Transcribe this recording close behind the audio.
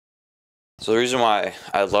So the reason why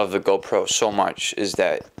I love the GoPro so much is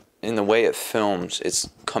that in the way it films, it's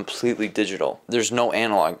completely digital. There's no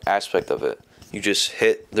analog aspect of it. You just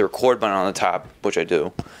hit the record button on the top, which I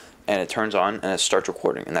do, and it turns on and it starts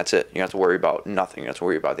recording, and that's it. You don't have to worry about nothing. You don't have to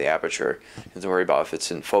worry about the aperture. You have to worry about if it's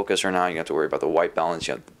in focus or not. You have to worry about the white balance.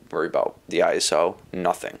 You have to worry about the ISO.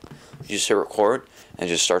 Nothing. You just hit record and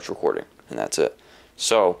it just starts recording, and that's it.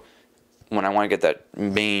 So when I want to get that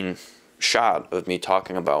main shot of me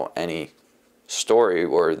talking about any story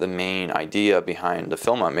or the main idea behind the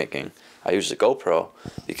film I'm making, I use the GoPro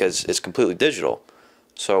because it's completely digital.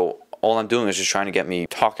 So all I'm doing is just trying to get me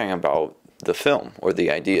talking about the film or the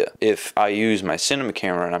idea. If I use my cinema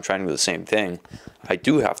camera and I'm trying to do the same thing, I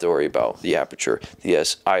do have to worry about the aperture, the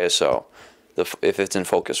ISO, if it's in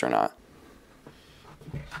focus or not.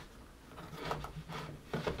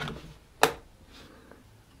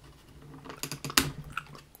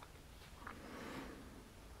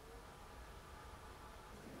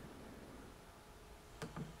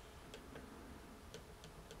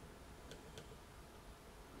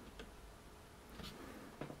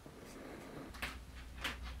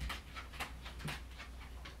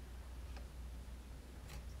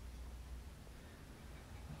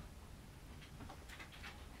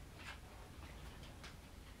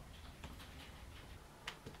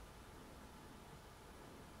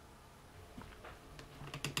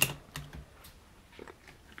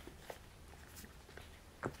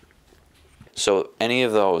 So any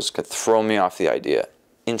of those could throw me off the idea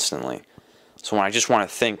instantly. So when I just want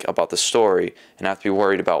to think about the story and not have to be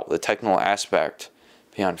worried about the technical aspect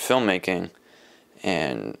behind filmmaking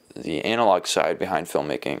and the analog side behind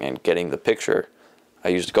filmmaking and getting the picture, I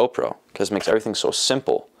use the GoPro because it makes everything so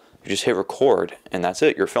simple. You just hit record and that's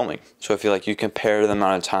it, you're filming. So I feel like you compare the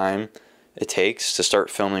amount of time it takes to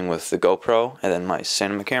start filming with the GoPro and then my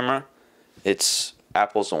cinema camera, it's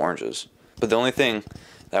apples and oranges. But the only thing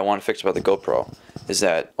that I want to fix about the GoPro is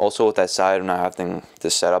that also with that side of not having to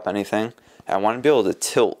set up anything, I want to be able to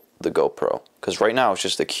tilt the GoPro, because right now it's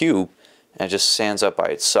just a cube and it just stands up by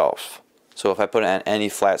itself. So if I put it on any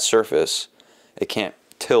flat surface, it can't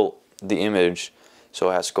tilt the image, so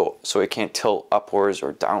it has to go, so it can't tilt upwards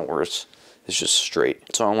or downwards. It's just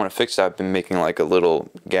straight. So I want to fix that. I've been making like a little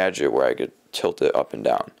gadget where I could tilt it up and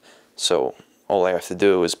down. So all I have to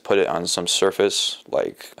do is put it on some surface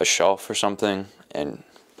like a shelf or something and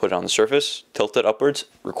put it on the surface, tilt it upwards,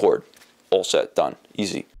 record. All set, done,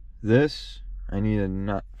 easy. This, I need a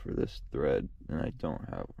nut for this thread, and I don't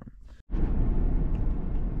have one.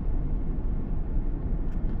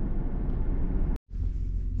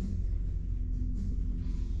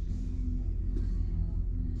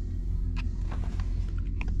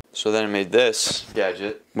 So then I made this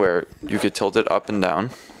gadget where you could tilt it up and down,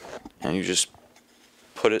 and you just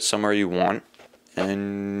put it somewhere you want,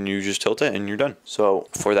 and you just tilt it and you're done. So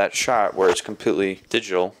for that shot where it's completely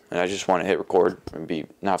digital and I just want to hit record and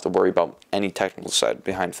not have to worry about any technical side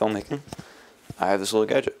behind filmmaking, I have this little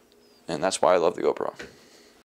gadget, and that's why I love the GoPro.